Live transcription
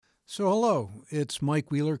So hello, it's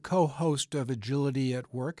Mike Wheeler, co-host of Agility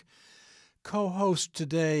at Work. Co-host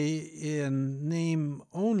today in name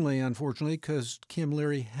only, unfortunately, because Kim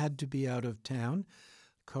Leary had to be out of town.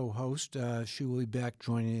 Co-host, she will be back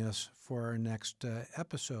joining us for our next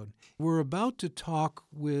episode. We're about to talk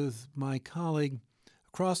with my colleague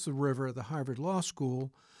across the river at the Harvard Law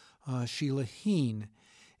School, Sheila Heen.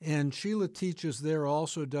 And Sheila teaches there,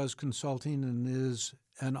 also does consulting, and is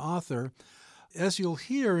an author. As you'll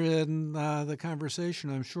hear in the conversation,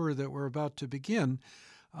 I'm sure that we're about to begin,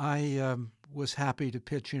 I was happy to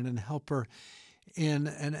pitch in and help her in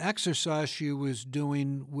an exercise she was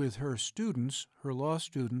doing with her students, her law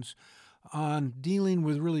students, on dealing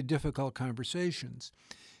with really difficult conversations.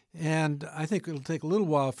 And I think it'll take a little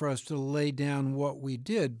while for us to lay down what we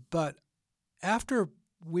did, but after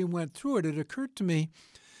we went through it, it occurred to me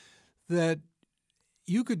that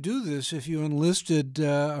you could do this if you enlisted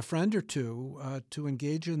a friend or two to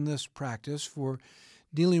engage in this practice for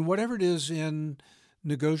dealing whatever it is in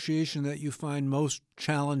negotiation that you find most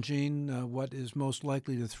challenging, what is most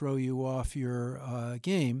likely to throw you off your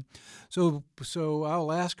game. So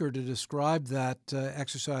I'll ask her to describe that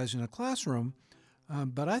exercise in a classroom,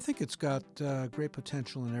 but I think it's got great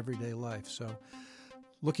potential in everyday life. So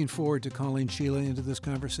looking forward to calling Sheila into this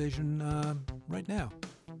conversation right now.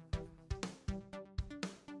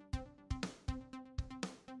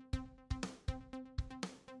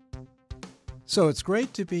 So it's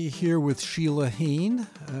great to be here with Sheila Heen,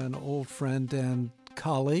 an old friend and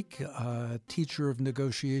colleague, teacher of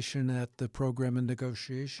negotiation at the program in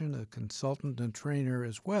negotiation, a consultant and trainer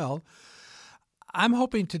as well. I'm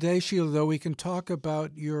hoping today, Sheila, though, we can talk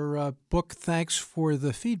about your book, Thanks for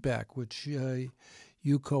the Feedback, which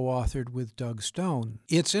you co-authored with Doug Stone.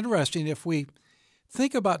 It's interesting, if we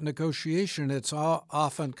think about negotiation, it's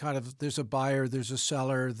often kind of there's a buyer, there's a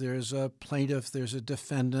seller, there's a plaintiff, there's a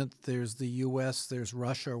defendant, there's the U.S., there's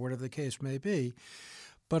Russia, or whatever the case may be.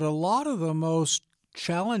 But a lot of the most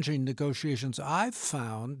challenging negotiations I've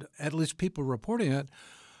found, at least people reporting it,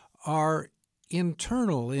 are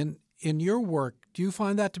internal. In your work, do you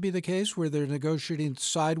find that to be the case, where they're negotiating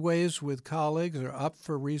sideways with colleagues or up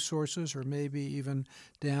for resources, or maybe even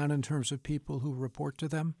down in terms of people who report to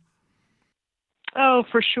them? Oh,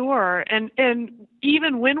 for sure. And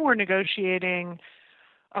even when we're negotiating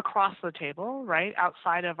across the table, right,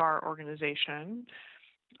 outside of our organization,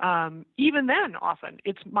 even then often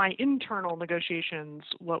it's my internal negotiations,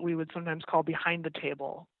 what we would sometimes call behind the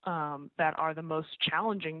table, that are the most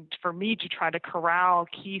challenging for me to try to corral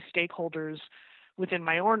key stakeholders within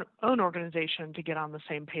my own organization to get on the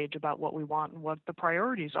same page about what we want and what the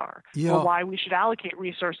priorities are, or why we should allocate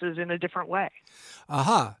resources in a different way.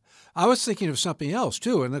 Aha. I was thinking of something else,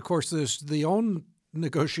 too. And, of course, there's the own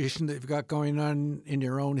negotiation that you've got going on in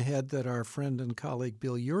your own head that our friend and colleague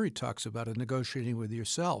Bill Ury talks about, negotiating with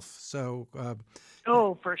yourself. So,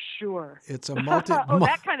 oh, for sure. It's a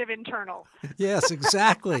that kind of internal. Yes,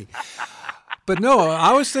 exactly. But no,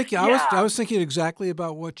 I was thinking I was thinking exactly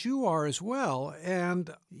about what you are as well.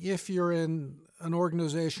 And if you're in an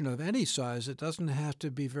organization of any size, it doesn't have to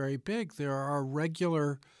be very big. There are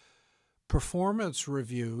regular performance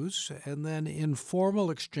reviews and then informal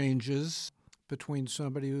exchanges between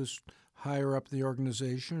somebody who's higher up the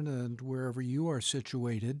organization and wherever you are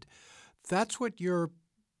situated. That's what your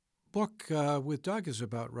book with Doug is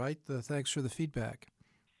about, right? The Thanks for the Feedback.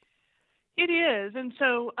 It is. And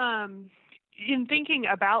so in thinking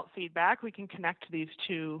about feedback, we can connect these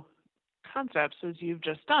two concepts as you've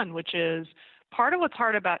just done, which is part of what's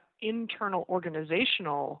hard about internal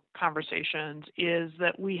organizational conversations is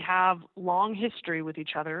that we have long history with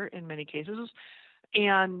each other in many cases,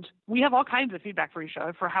 and we have all kinds of feedback for each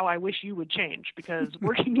other for how I wish you would change, because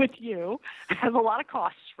working with you has a lot of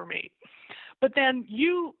costs for me. But then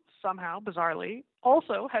you somehow, bizarrely,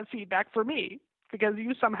 also have feedback for me, because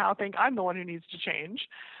you somehow think I'm the one who needs to change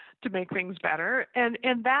to make things better. And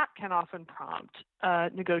that can often prompt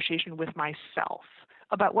negotiation with myself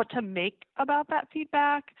about what to make about that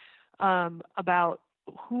feedback, about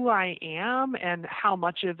who I am and how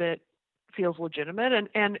much of it feels legitimate,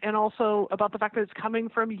 and also about the fact that it's coming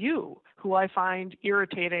from you, who I find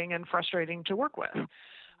irritating and frustrating to work with.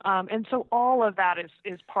 And so all of that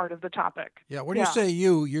is part of the topic. Yeah, when you say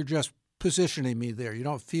you're just positioning me there. You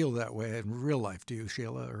don't feel that way in real life, do you,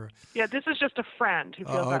 Sheila? Or... Yeah, this is just a friend who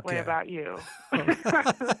feels that way about you.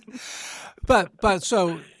 But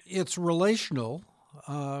so it's relational.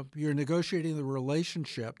 You're negotiating the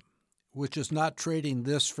relationship, which is not trading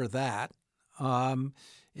this for that.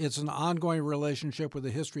 It's an ongoing relationship with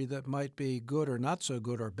a history that might be good or not so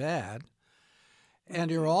good or bad.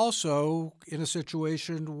 And you're also in a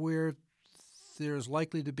situation where there's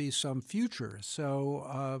likely to be some future.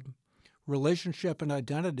 So relationship and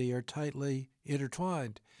identity are tightly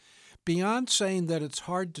intertwined. Beyond saying that it's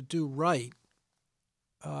hard to do right,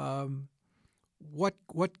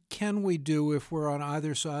 what can we do if we're on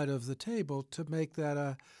either side of the table to make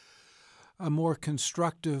that a more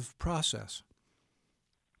constructive process?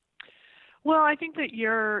 Well, I think that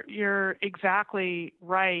you're exactly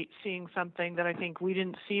right, seeing something that I think we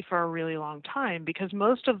didn't see for a really long time, because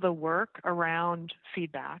most of the work around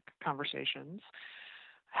feedback conversations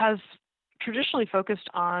has traditionally focused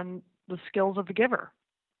on the skills of the giver.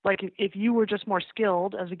 Like if you were just more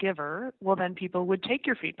skilled as a giver, well, then people would take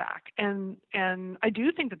your feedback. And I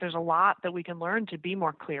do think that there's a lot that we can learn to be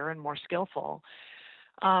more clear and more skillful.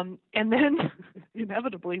 And then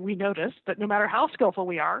inevitably we notice that no matter how skillful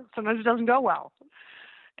we are, sometimes it doesn't go well.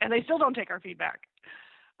 And they still don't take our feedback.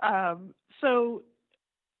 So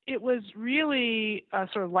it was really a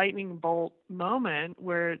sort of lightning bolt moment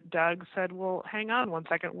where Doug said, well, hang on one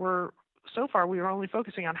second. So far we were only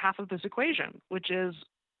focusing on half of this equation, which is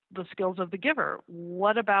the skills of the giver.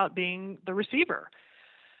 What about being the receiver?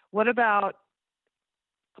 What about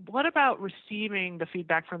receiving the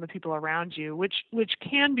feedback from the people around you, which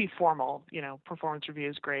can be formal, performance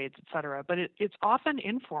reviews, grades, et cetera, but it's often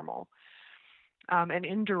informal and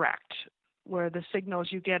indirect, where the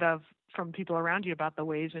signals you get from people around you about the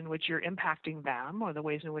ways in which you're impacting them or the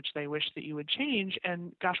ways in which they wish that you would change,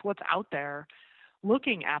 and gosh, what's out there,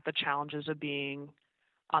 looking at the challenges of being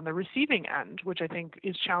on the receiving end, which I think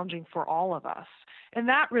is challenging for all of us. And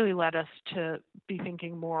that really led us to be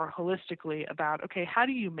thinking more holistically about, okay, how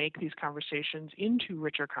do you make these conversations into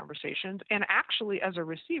richer conversations? And actually, as a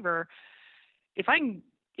receiver, if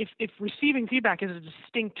receiving feedback is a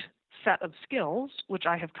distinct set of skills, which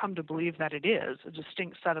I have come to believe that it is, a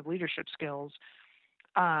distinct set of leadership skills,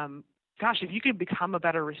 if you could become a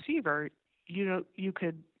better receiver, you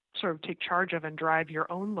could sort of take charge of and drive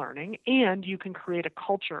your own learning, and you can create a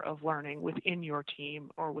culture of learning within your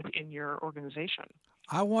team or within your organization.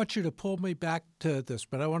 I want you to pull me back to this,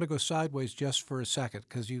 but I want to go sideways just for a second,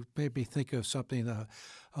 because you made me think of something, a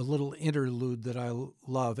little interlude that I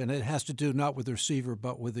love, and it has to do not with the receiver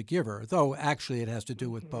but with the giver, though actually it has to do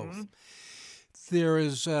with both. There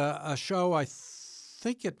is a show, I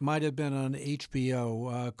think it might have been on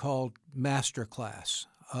HBO, called Masterclass.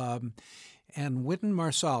 And Wynton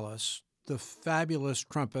Marsalis, the fabulous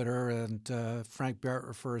trumpeter, and Frank Barrett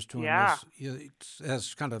refers to him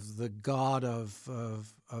as kind of the god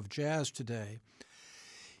of jazz today,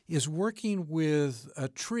 is working with a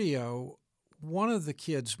trio. One of the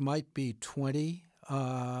kids might be 20,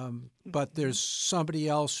 but there's somebody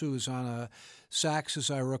else who's on a sax,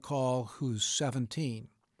 as I recall, who's 17.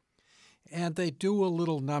 And they do a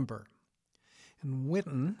little number. And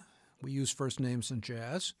Wynton, we use first names in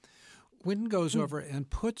jazz, Wynton goes over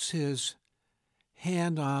and puts his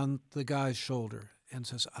hand on the guy's shoulder and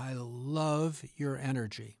says, "I love your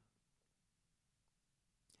energy."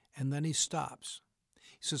 And then he stops.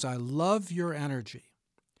 He says, "I love your energy."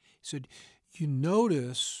 He said, "You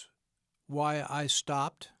notice why I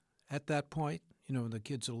stopped at that point?" The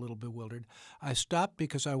kid's a little bewildered. "I stopped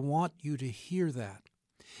because I want you to hear that.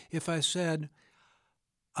 If I said,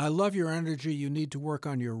 'I love your energy, you need to work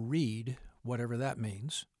on your read,' whatever that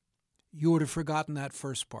means, you would have forgotten that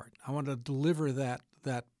first part. I want to deliver that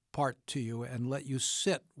part to you and let you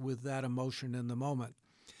sit with that emotion in the moment."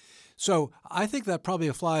 So I think that probably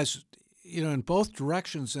applies, in both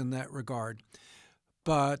directions in that regard.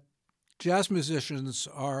 But jazz musicians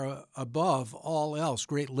are, above all else,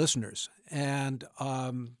 great listeners. And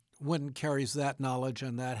Wynton carries that knowledge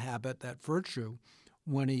and that habit, that virtue,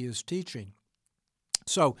 when he is teaching.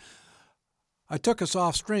 So I took us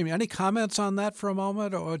off stream. Any comments on that for a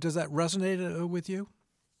moment, or does that resonate with you?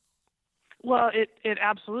 Well, it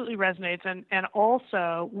absolutely resonates, and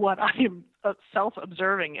also what I'm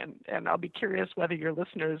self-observing, and I'll be curious whether your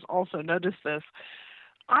listeners also notice this,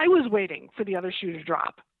 I was waiting for the other shoe to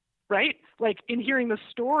drop, right? Like in hearing the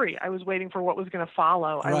story, I was waiting for what was going to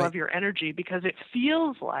follow. Right. I love your energy, because it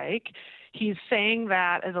feels like he's saying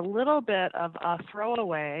that as a little bit of a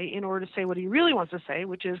throwaway in order to say what he really wants to say,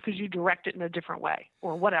 which is because you direct it in a different way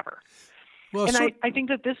or whatever. Well, and I think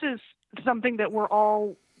that this is something that we're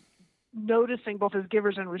all noticing, both as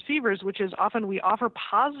givers and receivers, which is often we offer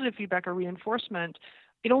positive feedback or reinforcement.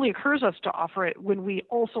 It only occurs us to offer it when we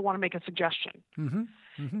also want to make a suggestion.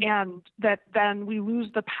 And that then we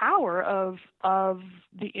lose the power of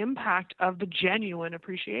the impact of the genuine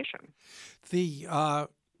appreciation.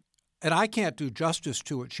 And I can't do justice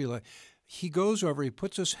to it, Sheila. He goes over, he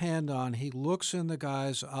puts his hand on, he looks in the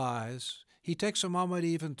guy's eyes. He takes a moment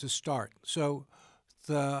even to start. So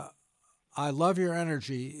the I love your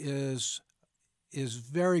energy is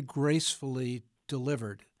very gracefully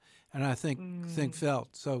delivered, and I think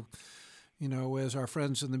felt. So, as our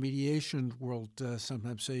friends in the mediation world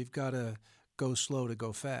sometimes say, you've got to go slow to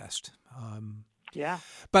go fast. Yeah.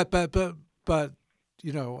 But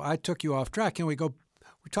I took you off track. Can we go?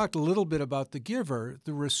 We talked a little bit about the giver,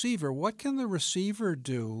 the receiver. What can the receiver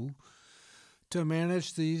do to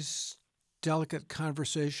manage these delicate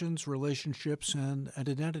conversations, relationships, and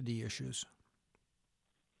identity issues?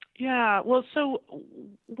 Yeah, well, so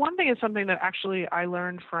one thing is something that actually I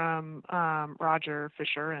learned from Roger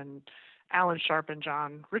Fisher and Alan Sharp and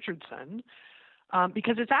John Richardson,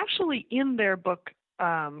 because it's actually in their book,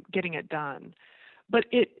 Getting It Done. But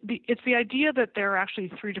it's the idea that there are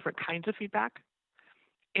actually three different kinds of feedback.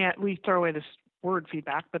 And we throw away this word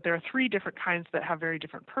feedback, but there are three different kinds that have very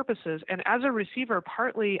different purposes. And as a receiver,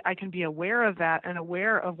 partly I can be aware of that and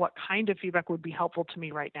aware of what kind of feedback would be helpful to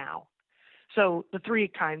me right now. So the three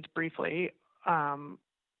kinds briefly, the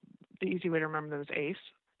easy way to remember them is ACE,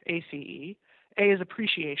 A-C-E. A is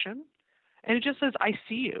appreciation. And it just says, I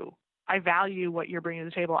see you. I value what you're bringing to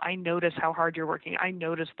the table. I notice how hard you're working. I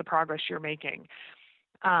notice the progress you're making.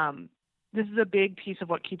 This is a big piece of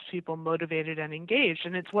what keeps people motivated and engaged.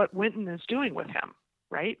 And it's what Winton is doing with him,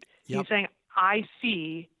 right? Yep. He's saying, I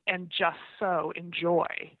see and just so enjoy.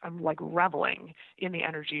 I'm like reveling in the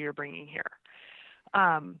energy you're bringing here.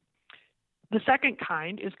 The second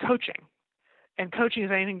kind is coaching. And coaching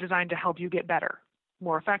is anything designed to help you get better,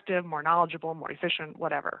 more effective, more knowledgeable, more efficient,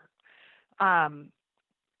 whatever.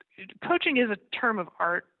 Coaching is a term of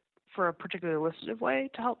art for a particular illustrative way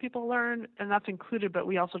to help people learn, and that's included, but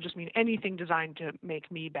we also just mean anything designed to make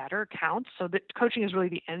me better counts. So that coaching is really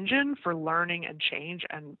the engine for learning and change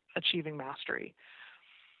and achieving mastery.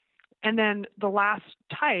 And then the last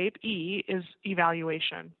type, E, is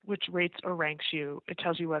evaluation, which rates or ranks you. It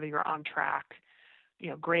tells you whether you're on track,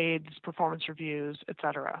 grades, performance reviews,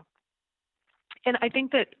 etc. And I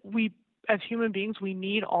think that we, as human beings, we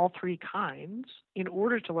need all three kinds in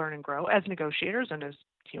order to learn and grow as negotiators and as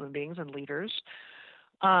human beings and leaders.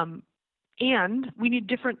 And we need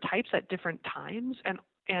different types at different times.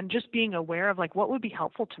 And just being aware of what would be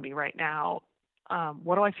helpful to me right now.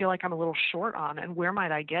 What do I feel like I'm a little short on, and where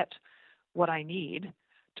might I get what I need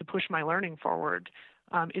to push my learning forward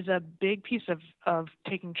is a big piece of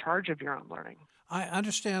taking charge of your own learning. I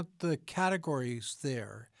understand the categories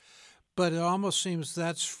there, but it almost seems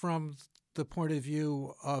that's from the point of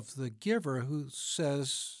view of the giver who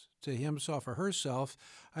says to himself or herself,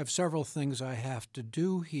 I have several things I have to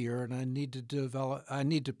do here, and I need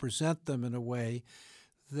to present them in a way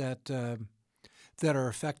that are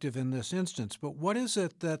effective in this instance. But what is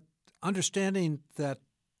it that, understanding that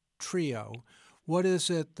trio, what is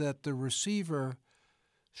it that the receiver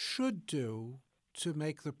should do to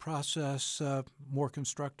make the process more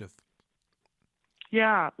constructive?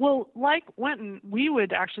 Yeah, well, like Winton, we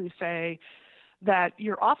would actually say that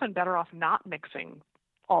you're often better off not mixing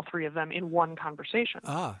all three of them in one conversation.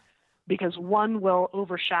 Because one will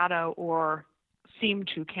overshadow or seem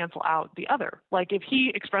to cancel out the other. Like if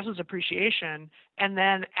he expresses appreciation and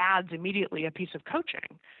then adds immediately a piece of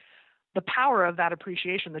coaching, the power of that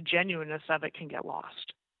appreciation, the genuineness of it can get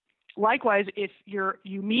lost. Likewise, if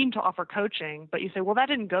you mean to offer coaching, but you say, well, that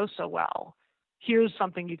didn't go so well, here's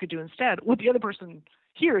something you could do instead. What the other person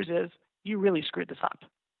hears is, you really screwed this up,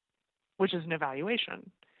 which is an evaluation.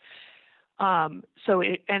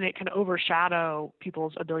 It can overshadow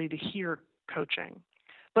people's ability to hear coaching.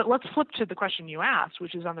 But let's flip to the question you asked,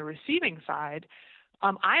 which is on the receiving side.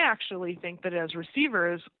 I actually think that as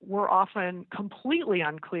receivers, we're often completely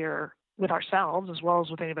unclear with ourselves as well as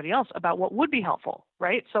with anybody else about what would be helpful,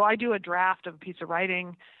 right? So I do a draft of a piece of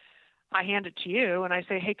writing, I hand it to you, and I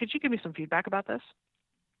say, hey, could you give me some feedback about this?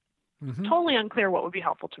 Mm-hmm. Totally unclear what would be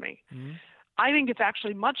helpful to me. Mm-hmm. I think it's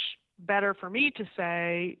actually much better for me to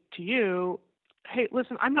say to you, hey,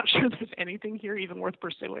 listen, I'm not sure there's anything here even worth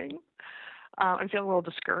pursuing. I'm feeling a little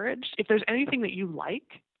discouraged. If there's anything that you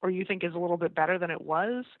like or you think is a little bit better than it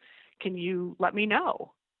was, can you let me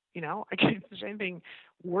know? If there's anything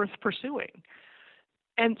worth pursuing.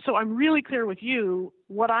 And so I'm really clear with you.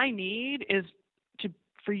 What I need is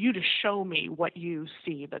for you to show me what you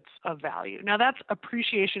see that's of value. Now that's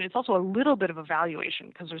appreciation. It's also a little bit of evaluation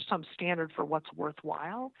because there's some standard for what's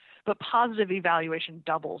worthwhile, but positive evaluation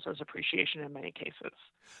doubles as appreciation in many cases.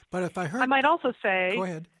 But if I might also say, go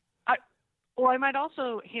ahead. I might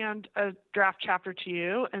also hand a draft chapter to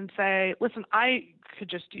you and say, listen, I could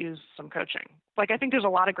just use some coaching. I think there's a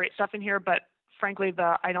lot of great stuff in here, but frankly,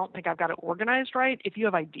 I don't think I've got it organized right. If you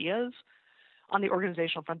have ideas on the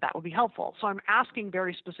organizational front, that would be helpful. So I'm asking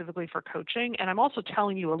very specifically for coaching, and I'm also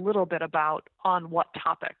telling you a little bit about on what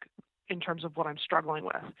topic in terms of what I'm struggling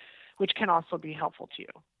with, which can also be helpful to you.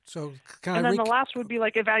 So and then the last would be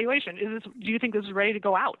like evaluation. Do you think this is ready to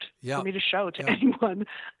go out for me to show to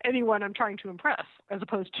anyone I'm trying to impress, as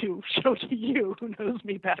opposed to show to you who knows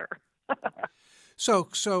me better?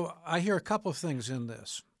 So I hear a couple of things in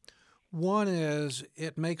this. One is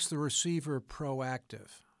it makes the receiver proactive.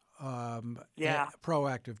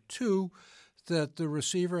 Proactive. Two, that the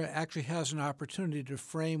receiver actually has an opportunity to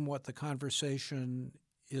frame what the conversation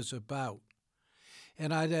is about.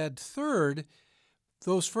 And I'd add third,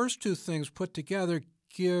 those first two things put together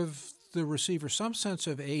give the receiver some sense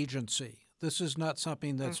of agency. This is not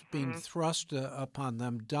something that's being thrust upon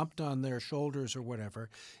them, dumped on their shoulders or whatever.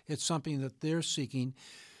 It's something that they're seeking,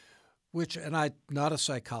 which, and I'm not a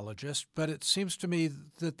psychologist, but it seems to me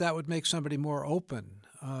that would make somebody more open.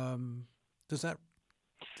 Does that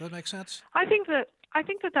make sense? I think that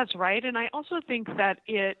that's right, and I also think that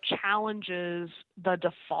it challenges the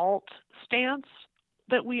default stance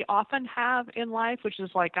that we often have in life, which is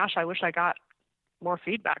like, gosh, I wish I got more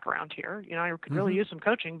feedback around here. I could really use some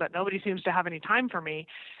coaching, but nobody seems to have any time for me.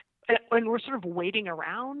 And we're sort of waiting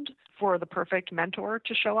around for the perfect mentor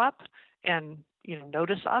to show up and,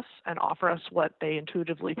 notice us and offer us what they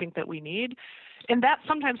intuitively think that we need. And that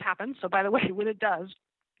sometimes happens. So by the way, when it does,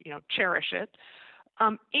 cherish it.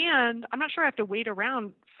 And I'm not sure I have to wait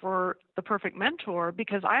around for the perfect mentor,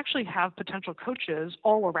 because I actually have potential coaches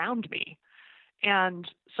all around me. And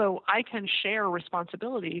so I can share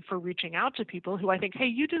responsibility for reaching out to people who I think, hey,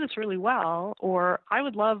 you do this really well, or I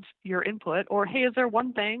would love your input, or hey, is there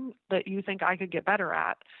one thing that you think I could get better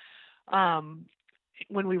at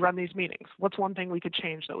when we run these meetings? What's one thing we could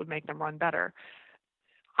change that would make them run better?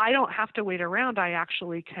 I don't have to wait around. I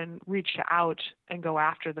actually can reach out and go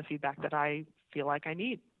after the feedback that I feel like I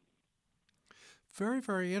need. Very,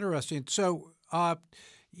 very interesting. So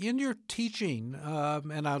in your teaching,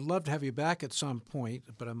 and I'd love to have you back at some point,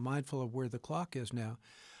 but I'm mindful of where the clock is now.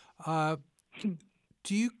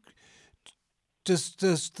 Does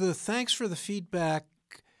the thanks for the feedback,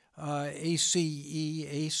 ACE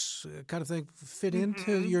kind of thing fit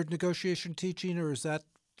into your negotiation teaching, or does that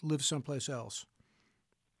live someplace else?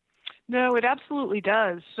 No, it absolutely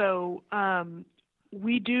does. So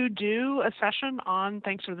we do a session on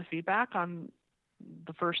thanks for the feedback on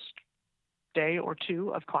the first day or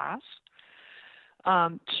two of class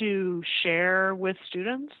to share with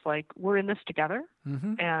students, like, we're in this together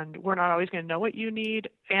and we're not always going to know what you need.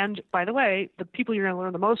 And by the way, the people you're going to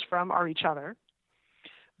learn the most from are each other.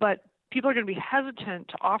 But people are going to be hesitant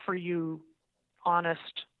to offer you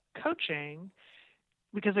honest coaching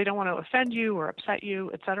because they don't want to offend you or upset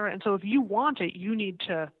you, et cetera. And so if you want it, you need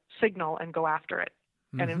to signal and go after it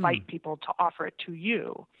and invite people to offer it to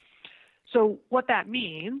you. So what that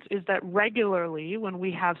means is that regularly when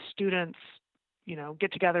we have students,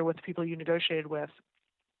 get together with the people you negotiated with,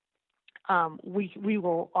 we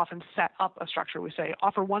will often set up a structure. We say,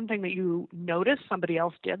 offer one thing that you noticed somebody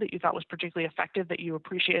else did that you thought was particularly effective, that you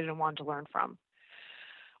appreciated and wanted to learn from.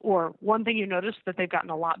 Or one thing you noticed that they've gotten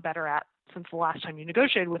a lot better at since the last time you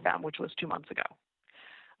negotiated with them, which was 2 months ago.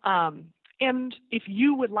 And if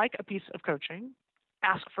you would like a piece of coaching,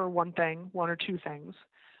 ask for one or two things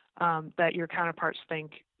that your counterparts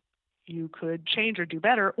think you could change or do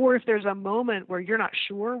better. Or if there's a moment where you're not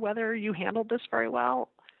sure whether you handled this very well,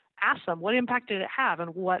 ask them, what impact did it have,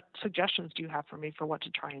 and what suggestions do you have for me for what to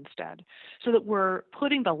try instead? So that we're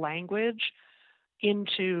putting the language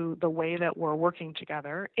into the way that we're working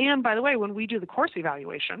together. And by the way, when we do the course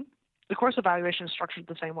evaluation is structured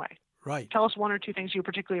the same way. Right. Tell us one or two things you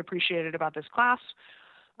particularly appreciated about this class.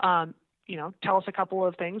 Tell us a couple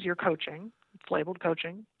of things you're coaching, it's labeled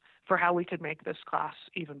coaching, for how we could make this class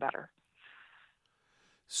even better.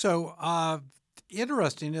 So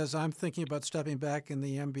interesting, as I'm thinking about stepping back in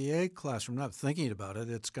the MBA classroom, not thinking about it,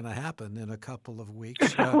 it's going to happen in a couple of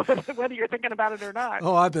weeks. Whether you're thinking about it or not.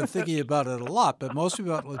 Oh, I've been thinking about it a lot, but mostly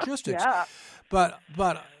about logistics. Yeah. But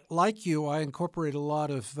like you, I incorporate a lot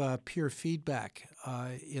of peer feedback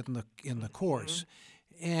in the course.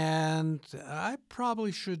 And I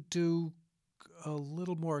probably should do a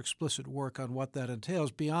little more explicit work on what that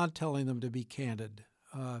entails beyond telling them to be candid.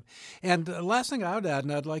 And the last thing I would add,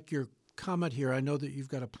 and I'd like your comment here, I know that you've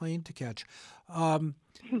got a plane to catch.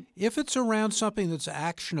 If it's around something that's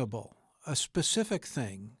actionable, a specific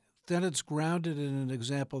thing, then it's grounded in an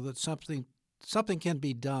example that something can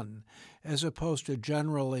be done, as opposed to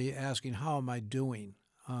generally asking, how am I doing?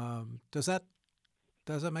 Does that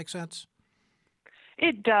make sense?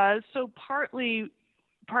 It does. So partly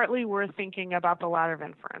partly we're thinking about the ladder of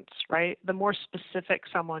inference, right? The more specific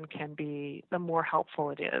someone can be, the more helpful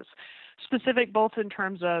it is. Specific both in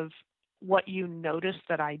terms of what you noticed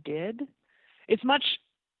that I did. It's much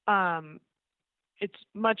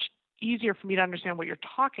easier for me to understand what you're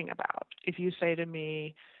talking about if you say to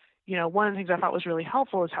me, one of the things I thought was really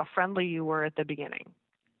helpful is how friendly you were at the beginning.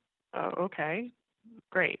 Oh, okay,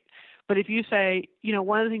 great. But if you say,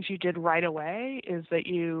 one of the things you did right away is that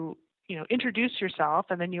you introduced yourself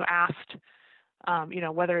and then you asked,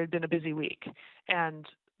 whether it had been a busy week. And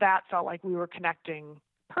that felt like we were connecting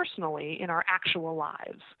personally in our actual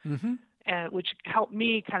lives, and which helped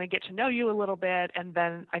me kind of get to know you a little bit. And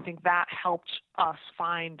then I think that helped us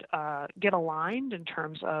get aligned in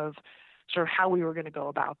terms of sort of how we were going to go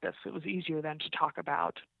about this. It was easier then to talk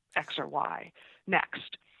about X or Y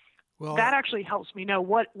next. Well, that actually helps me know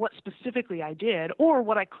what specifically I did or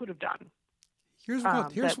what I could have done. Here's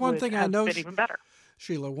one thing I know, even better.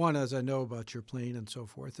 Sheila. One, as I know about your plane and so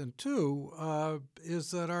forth, and two, is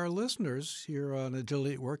that our listeners here on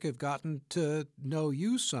Agility at Work have gotten to know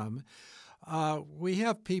you some. We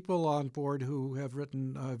have people on board who have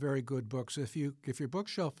written very good books. If your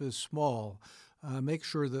bookshelf is small, make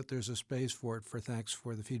sure that there's a space for it. Thanks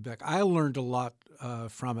for the feedback. I learned a lot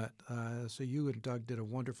from it. So you and Doug did a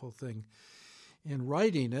wonderful thing in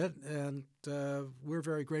writing it, and we're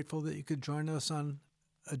very grateful that you could join us on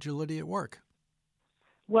Agility at Work.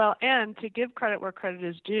 Well, and to give credit where credit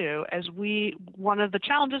is due, one of the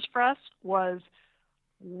challenges for us was,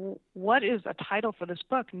 what is a title for this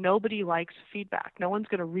book? Nobody likes feedback. No one's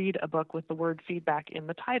going to read a book with the word feedback in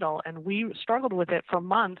the title, and we struggled with it for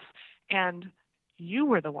months, and you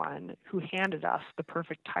were the one who handed us the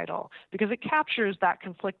perfect title because it captures that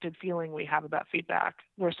conflicted feeling we have about feedback,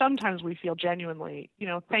 where sometimes we feel genuinely,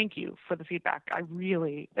 thank you for the feedback. It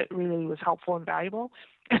really was helpful and valuable.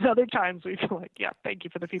 And other times we feel like, yeah, thank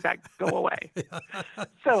you for the feedback, go away.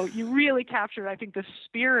 So you really captured, I think, the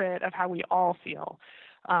spirit of how we all feel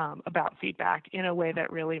about feedback in a way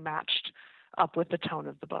that really matched up with the tone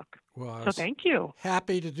of the book. Well, so thank you.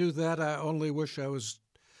 Happy to do that. I only wish I was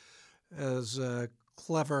as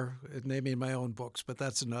clever at naming my own books, but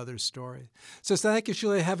that's another story. So thank you,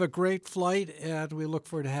 Sheila. Have a great flight, and we look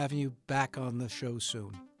forward to having you back on the show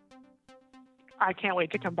soon. I can't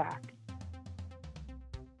wait to come back.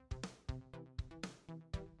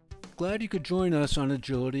 Glad you could join us on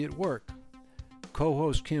Agility at Work.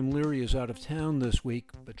 Co-host Kim Leary is out of town this week,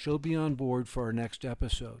 but she'll be on board for our next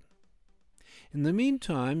episode. In the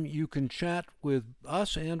meantime, you can chat with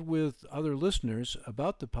us and with other listeners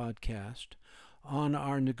about the podcast on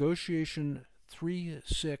our Negotiation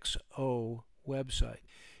 360 website.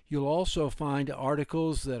 You'll also find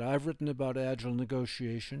articles that I've written about agile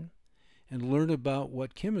negotiation and learn about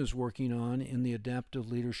what Kim is working on in the adaptive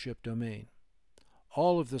leadership domain.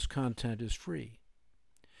 All of this content is free.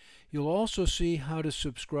 You'll also see how to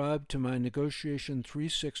subscribe to my Negotiation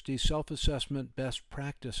 360 self-assessment best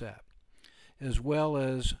practice app, as well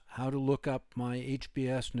as how to look up my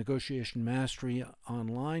HBS Negotiation Mastery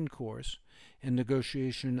online course and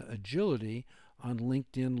Negotiation Agility on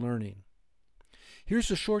LinkedIn Learning. Here's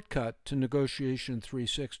a shortcut to Negotiation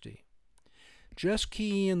 360. Just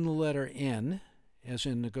key in the letter N, as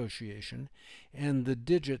in negotiation, and the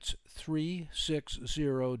digits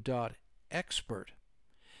 360.expert.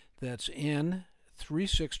 That's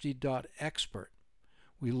N360.expert.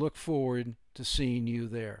 We look forward to seeing you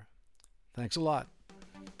there. Thanks a lot.